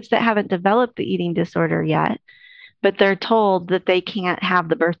those kids that haven't developed the eating disorder yet, but they're told that they can't have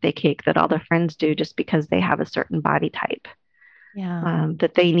the birthday cake that all their friends do just because they have a certain body type. Yeah.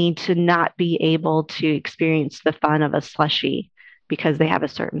 That they need to not be able to experience the fun of a slushie because they have a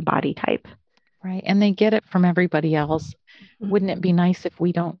certain body type. Right. And they get it from everybody else. Wouldn't it be nice if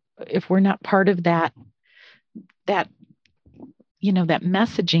we're not part of that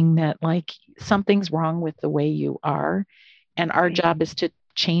messaging that like something's wrong with the way you are. And our job is to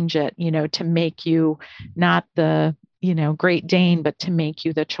change it, to make you not the, Great Dane, but to make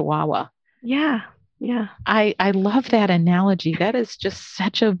you the Chihuahua. Yeah. Yeah. I love that analogy. That is just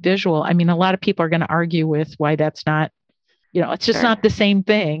such a visual. I mean, a lot of people are going to argue with why that's not, it's just not the same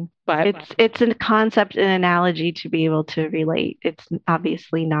thing. But it's a concept and analogy to be able to relate. It's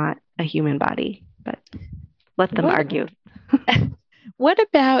obviously not a human body, but let them argue. What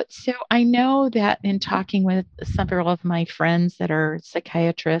about, so I know that in talking with several of my friends that are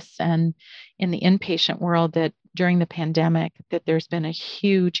psychiatrists and in the inpatient world that during the pandemic, that there's been a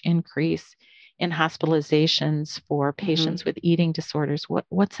huge increase in hospitalizations for patients with eating disorders.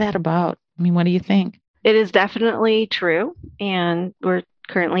 What's that about? I mean, what do you think? It is definitely true. And we're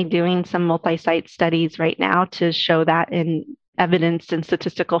currently doing some multi-site studies right now to show that in evidence and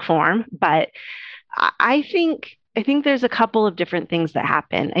statistical form. But I think there's a couple of different things that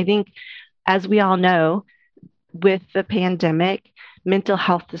happen. I think, as we all know, with the pandemic, mental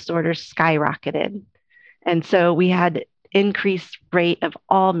health disorders skyrocketed. And so we had increased rate of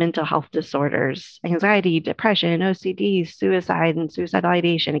all mental health disorders, anxiety, depression, OCD, suicide and suicidal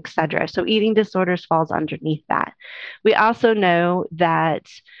ideation, etc. So eating disorders falls underneath that. We also know that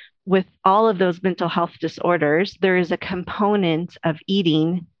with all of those mental health disorders, there is a component of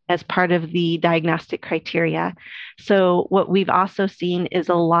eating as part of the diagnostic criteria. So, what we've also seen is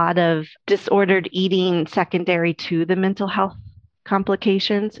a lot of disordered eating secondary to the mental health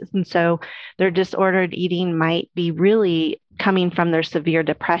complications. And so, their disordered eating might be really coming from their severe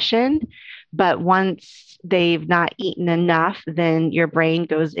depression. But once they've not eaten enough, then your brain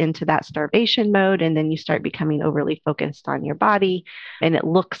goes into that starvation mode, and then you start becoming overly focused on your body. And it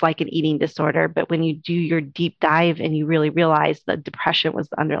looks like an eating disorder. But when you do your deep dive and you really realize that depression was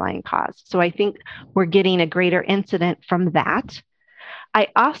the underlying cause. So I think we're getting a greater incident from that. I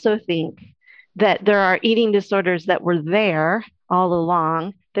also think that there are eating disorders that were there all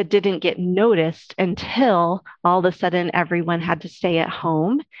along that didn't get noticed until all of a sudden everyone had to stay at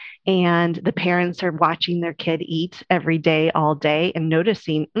home and the parents are watching their kid eat every day, all day, and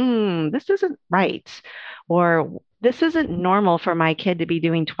noticing, this isn't right. Or this isn't normal for my kid to be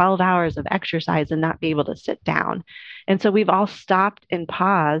doing 12 hours of exercise and not be able to sit down. And so we've all stopped and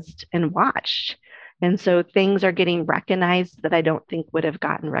paused and watched. And so things are getting recognized that I don't think would have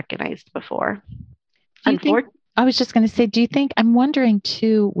gotten recognized before. Do you think, I was just going to say, do you think, I'm wondering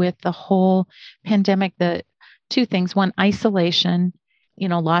too, with the whole pandemic, the two things, one, isolation,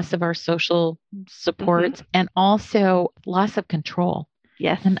 loss of our social supports, and also loss of control.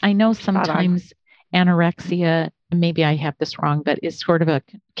 Yes. And I know sometimes anorexia, maybe I have this wrong, but is sort of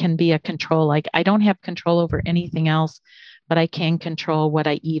can be a control. Like I don't have control over anything else, but I can control what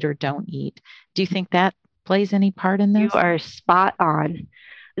I eat or don't eat. Do you think that plays any part in this? You are spot on.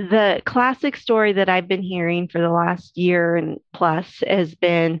 The classic story that I've been hearing for the last year and plus has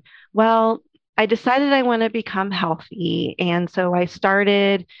been, well, I decided I want to become healthy. And so I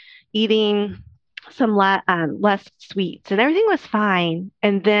started eating some less sweets and everything was fine.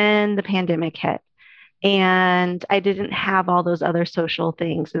 And then the pandemic hit and I didn't have all those other social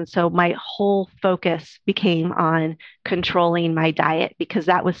things. And so my whole focus became on controlling my diet because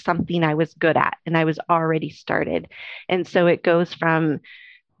that was something I was good at and I was already started. And so it goes from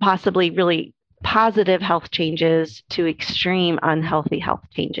possibly really positive health changes to extreme unhealthy health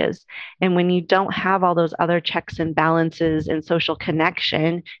changes. And when you don't have all those other checks and balances and social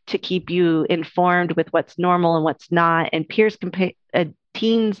connection to keep you informed with what's normal and what's not, and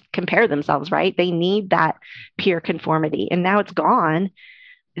teens compare themselves, right? They need that peer conformity. And now it's gone.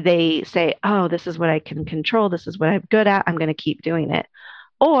 They say, oh, this is what I can control. This is what I'm good at. I'm going to keep doing it.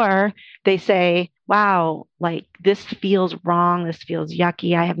 Or they say, wow, like this feels wrong. This feels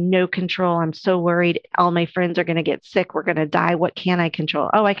yucky. I have no control. I'm so worried. All my friends are going to get sick. We're going to die. What can I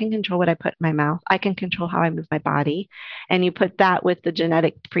control? Oh, I can control what I put in my mouth. I can control how I move my body. And you put that with the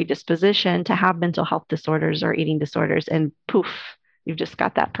genetic predisposition to have mental health disorders or eating disorders, and poof, you've just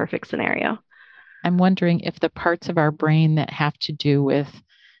got that perfect scenario. I'm wondering if the parts of our brain that have to do with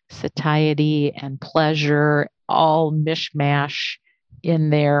satiety and pleasure all mishmash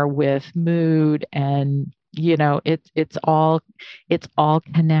in there with mood and it's all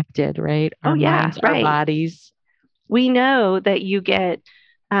connected, right? Our minds, right. Our bodies. We know that you get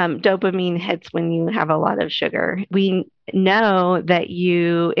dopamine hits when you have a lot of sugar. We know that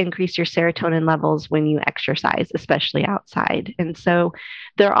you increase your serotonin levels when you exercise, especially outside. And so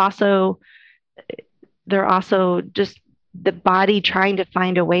they're also just the body trying to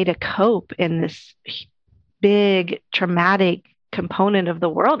find a way to cope in this big traumatic component of the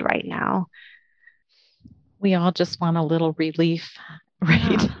world right now. We all just want a little relief,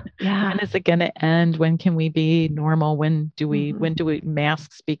 right? Yeah. When is it going to end? When can we be normal? When do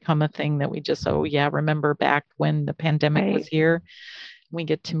masks become a thing that we just, remember back when the pandemic was here? We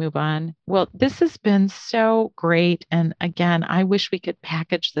get to move on. Well, this has been so great. And again, I wish we could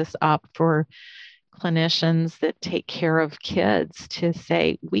package this up for clinicians that take care of kids to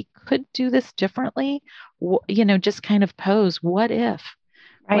say, we could do this differently, just kind of pose, what if?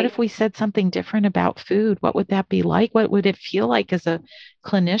 Right. What if we said something different about food? What would that be like? What would it feel like as a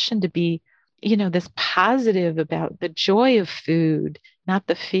clinician to be, this positive about the joy of food, not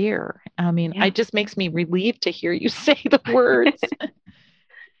the fear? I mean, it just makes me relieved to hear you say the words.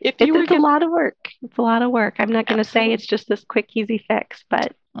 It's a lot of work. It's a lot of work. I'm not going to say it's just this quick, easy fix,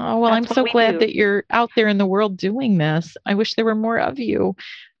 but oh, well, I'm so glad that you're out there in the world doing this. I wish there were more of you.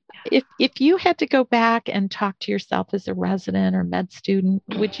 If you had to go back and talk to yourself as a resident or med student,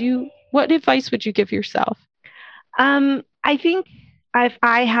 what advice would you give yourself? I think if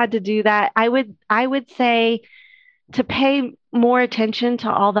I had to do that, I would say to pay more attention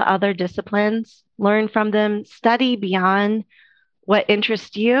to all the other disciplines, learn from them, study beyond what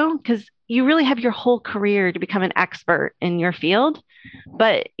interests you, because you really have your whole career to become an expert in your field,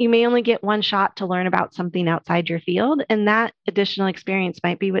 but you may only get one shot to learn about something outside your field. And that additional experience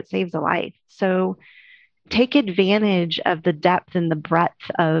might be what saves a life. So take advantage of the depth and the breadth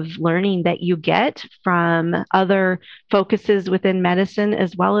of learning that you get from other focuses within medicine,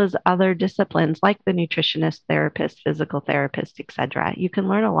 as well as other disciplines like the nutritionist, therapist, physical therapist, etc. You can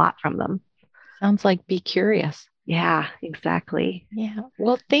learn a lot from them. Sounds like be curious. Yeah, exactly. Yeah.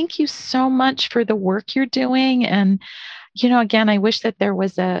 Well, thank you so much for the work you're doing. And, again, I wish that there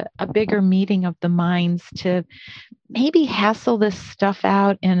was a bigger meeting of the minds to maybe hassle this stuff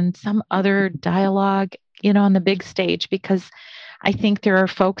out in some other dialogue, on the big stage, because I think there are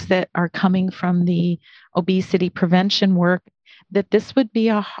folks that are coming from the obesity prevention work that this is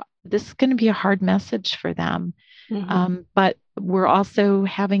going to be a hard message for them. Mm-hmm. But we're also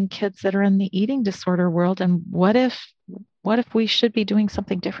having kids that are in the eating disorder world. And what if we should be doing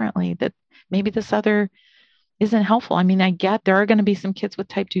something differently, that maybe this other isn't helpful? I mean, I get there are going to be some kids with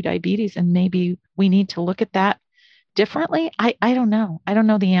type 2 diabetes, and maybe we need to look at that differently. I don't know. I don't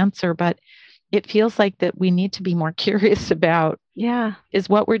know the answer, but it feels like that we need to be more curious about, is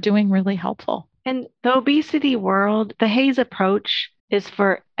what we're doing really helpful? And the obesity world, the HAES approach is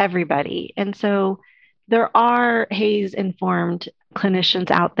for everybody. And so there are HAES informed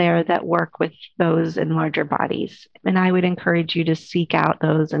clinicians out there that work with those in larger bodies. And I would encourage you to seek out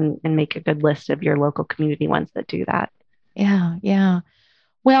those and make a good list of your local community ones that do that. Yeah, yeah.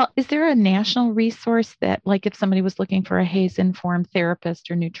 Well, is there a national resource that, like, if somebody was looking for a HAES informed therapist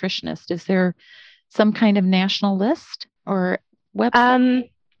or nutritionist, is there some kind of national list or website?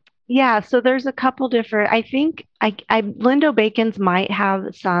 Yeah, so there's a couple different, I think Lindo Bacon's might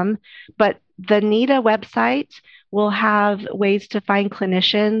have some, but the NEDA website will have ways to find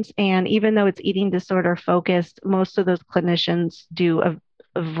clinicians. And even though it's eating disorder focused, most of those clinicians do a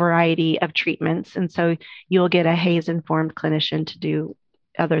variety of treatments. And so you'll get a HAES informed clinician to do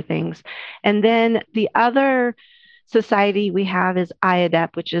other things. And then the other society we have is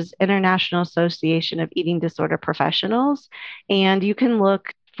IADEP, which is International Association of Eating Disorder Professionals. And you can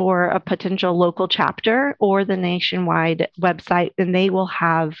look for a potential local chapter or the nationwide website, and they will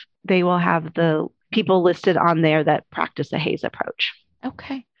have the people listed on there that practice a HAES approach.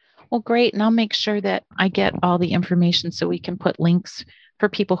 Okay. Well, great. And I'll make sure that I get all the information so we can put links for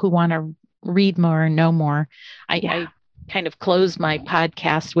people who want to read more and know more. I kind of close my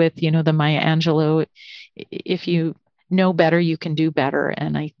podcast with, the Maya Angelou, if you know better, you can do better.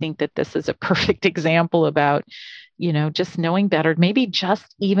 And I think that this is a perfect example about, just knowing better, maybe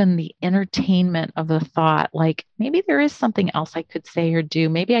just even the entertainment of the thought, like maybe there is something else I could say or do.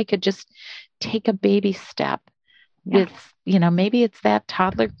 Maybe I could just take a baby step with, maybe it's that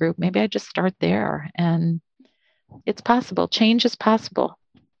toddler group. Maybe I just start there, and it's possible. Change is possible.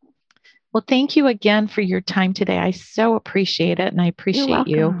 Well, thank you again for your time today. I so appreciate it, and I appreciate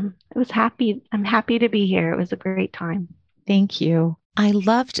you. I'm happy to be here. It was a great time. Thank you. I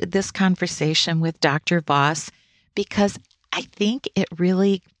loved this conversation with Dr. Voss because I think it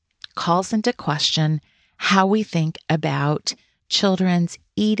really calls into question how we think about children's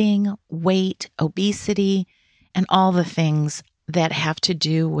eating, weight, obesity, and all the things that have to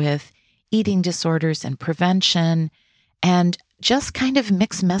do with eating disorders and prevention, and just kind of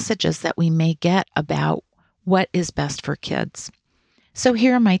mixed messages that we may get about what is best for kids. So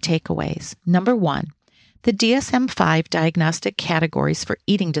here are my takeaways. Number 1, the DSM-5 diagnostic categories for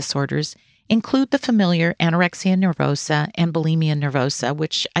eating disorders include the familiar anorexia nervosa and bulimia nervosa,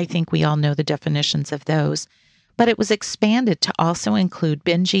 which I think we all know the definitions of those, but it was expanded to also include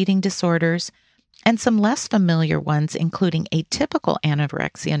binge eating disorders and some less familiar ones, including atypical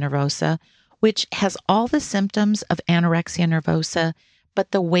anorexia nervosa, which has all the symptoms of anorexia nervosa,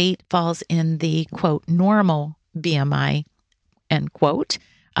 but the weight falls in the, quote, normal BMI, end quote,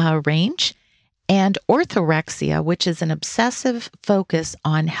 range, and orthorexia, which is an obsessive focus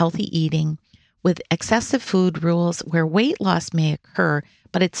on healthy eating with excessive food rules where weight loss may occur,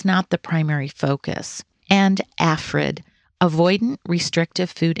 but it's not the primary focus, and AFRID, avoidant restrictive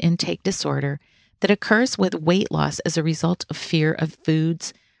food intake disorder, that occurs with weight loss as a result of fear of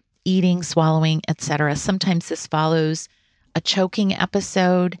foods, eating, swallowing, etc. Sometimes this follows a choking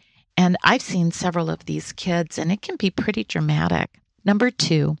episode, and I've seen several of these kids, and it can be pretty dramatic. Number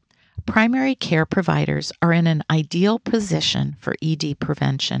 2, primary care providers are in an ideal position for ED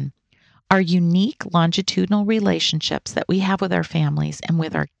prevention. Our unique longitudinal relationships that we have with our families and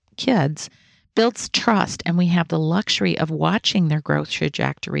with our kids builds trust, and we have the luxury of watching their growth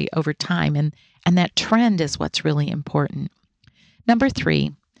trajectory over time, and that trend is what's really important. Number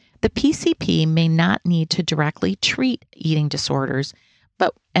 3, the PCP may not need to directly treat eating disorders,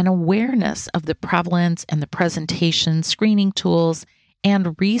 but an awareness of the prevalence and the presentation, screening tools,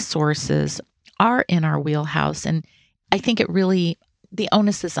 and resources are in our wheelhouse. And I think the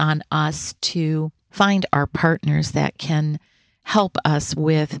onus is on us to find our partners that can help us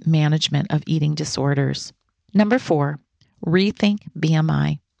with management of eating disorders. Number 4, rethink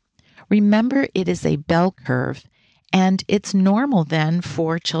BMI. Remember, it is a bell curve, and it's normal then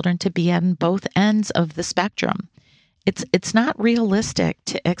for children to be on both ends of the spectrum. It's not realistic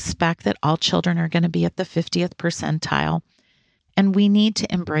to expect that all children are going to be at the 50th percentile, and we need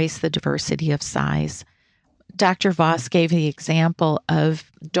to embrace the diversity of size. Dr. Voss gave the example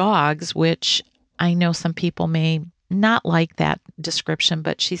of dogs, which I know some people may not like that description,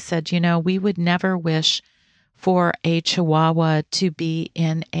 but she said, we would never wish for a Chihuahua to be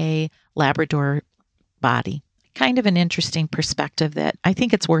in a Labrador body. Kind of an interesting perspective that I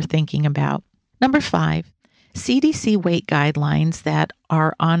think it's worth thinking about. Number 5, CDC weight guidelines that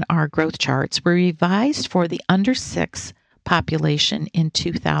are on our growth charts were revised for the under 6 population in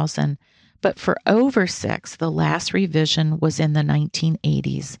 2000, but for over 6, the last revision was in the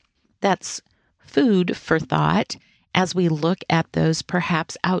 1980s. That's food for thought as we look at those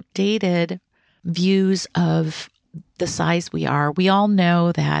perhaps outdated views of the size we are. We all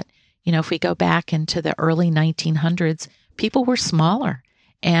know that, if we go back into the early 1900s, people were smaller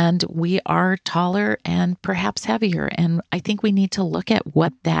and we are taller and perhaps heavier. And I think we need to look at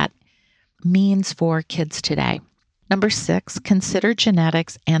what that means for kids today. Number 6, consider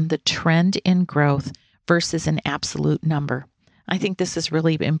genetics and the trend in growth versus an absolute number. I think this is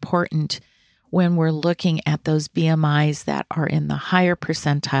really important when we're looking at those BMIs that are in the higher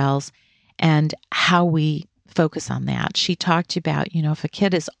percentiles and how we focus on that. She talked about, if a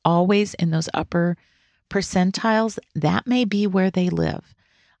kid is always in those upper percentiles, that may be where they live.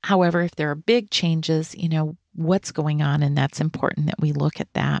 However, if there are big changes, what's going on, and that's important that we look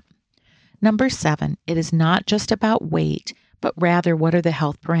at that. Number 7, it is not just about weight, but rather what are the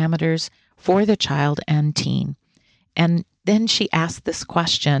health parameters for the child and teen. And then she asked this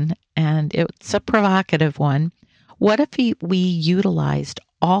question, and it's a provocative one. What if we utilized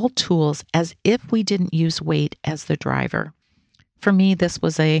all tools as if we didn't use weight as the driver? For me, this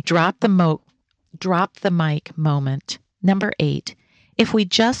was a drop the mic moment. Number 8, if we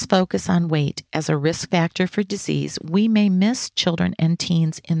just focus on weight as a risk factor for disease, we may miss children and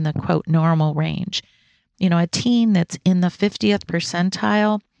teens in the, quote, normal range. A teen that's in the 50th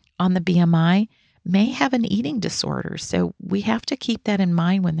percentile on the BMI may have an eating disorder. So we have to keep that in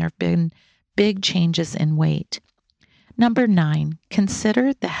mind when there have been big changes in weight. Number 9,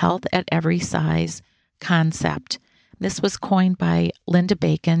 consider the health at every size concept. This was coined by Linda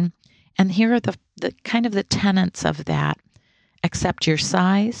Bacon, and here are the kind of the tenets of that. Accept your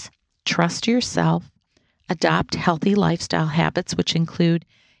size, trust yourself, adopt healthy lifestyle habits, which include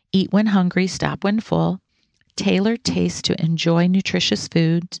eat when hungry, stop when full, tailor taste to enjoy nutritious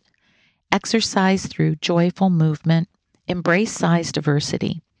foods, exercise through joyful movement, embrace size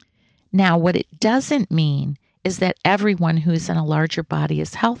diversity. Now, what it doesn't mean is that everyone who's in a larger body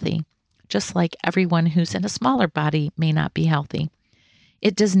is healthy, just like everyone who's in a smaller body may not be healthy.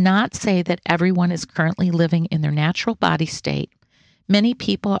 It does not say that everyone is currently living in their natural body state. Many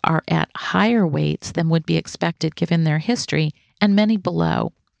people are at higher weights than would be expected given their history, and many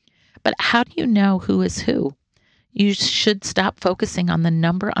below. But how do you know who is who? You should stop focusing on the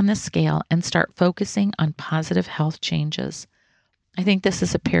number on the scale and start focusing on positive health changes. I think this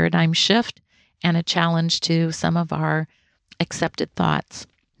is a paradigm shift and a challenge to some of our accepted thoughts.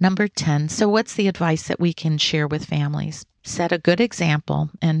 Number 10, so what's the advice that we can share with families? Set a good example,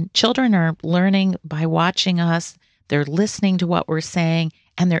 and children are learning by watching us. They're listening to what we're saying,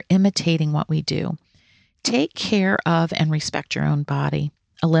 and they're imitating what we do. Take care of and respect your own body.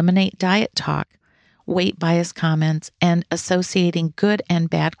 Eliminate diet talk, weight bias comments, and associating good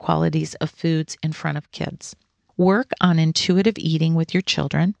and bad qualities of foods in front of kids. Work on intuitive eating with your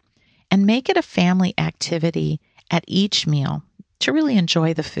children, and make it a family activity at each meal to really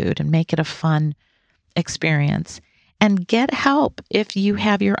enjoy the food and make it a fun experience. And get help if you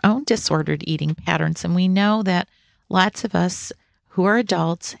have your own disordered eating patterns. And we know that lots of us who are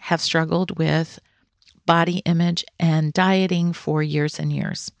adults have struggled with body image and dieting for years and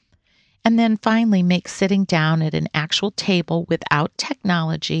years. And then finally, make sitting down at an actual table without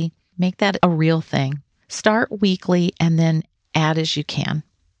technology, make that a real thing. Start weekly and then add as you can.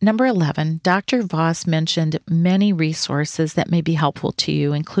 Number 11, Dr. Voss mentioned many resources that may be helpful to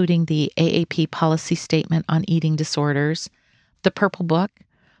you, including the AAP policy statement on eating disorders, the Purple Book,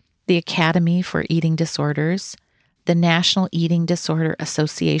 the Academy for Eating Disorders, the National Eating Disorder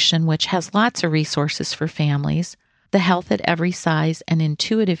Association, which has lots of resources for families, the Health at Every Size and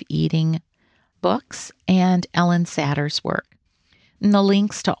Intuitive Eating books, and Ellen Satter's work. And the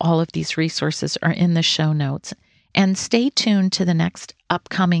links to all of these resources are in the show notes. And stay tuned to the next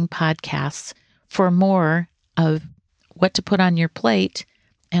upcoming podcasts for more of what to put on your plate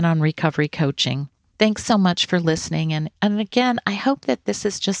and on recovery coaching. Thanks so much for listening. And again, I hope that this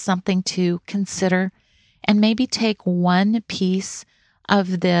is just something to consider and maybe take one piece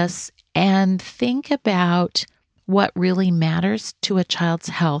of this and think about what really matters to a child's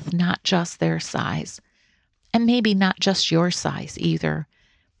health, not just their size, and maybe not just your size either.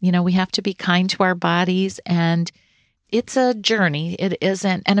 You know, we have to be kind to our bodies, and it's a journey. It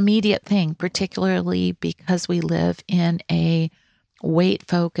isn't an immediate thing, particularly because we live in a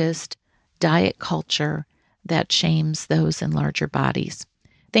weight-focused diet culture that shames those in larger bodies.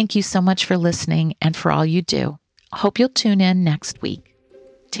 Thank you so much for listening and for all you do. Hope you'll tune in next week.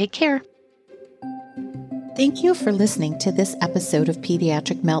 Take care. Thank you for listening to this episode of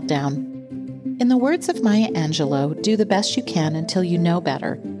Pediatric Meltdown. In the words of Maya Angelou, do the best you can until you know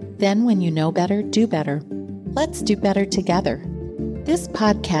better. Then when you know better, do better. Let's do better together. This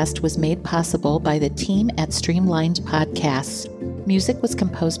podcast was made possible by the team at Streamlined Podcasts. Music was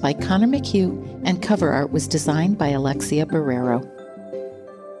composed by Connor McHugh, and cover art was designed by Alexia Barrero.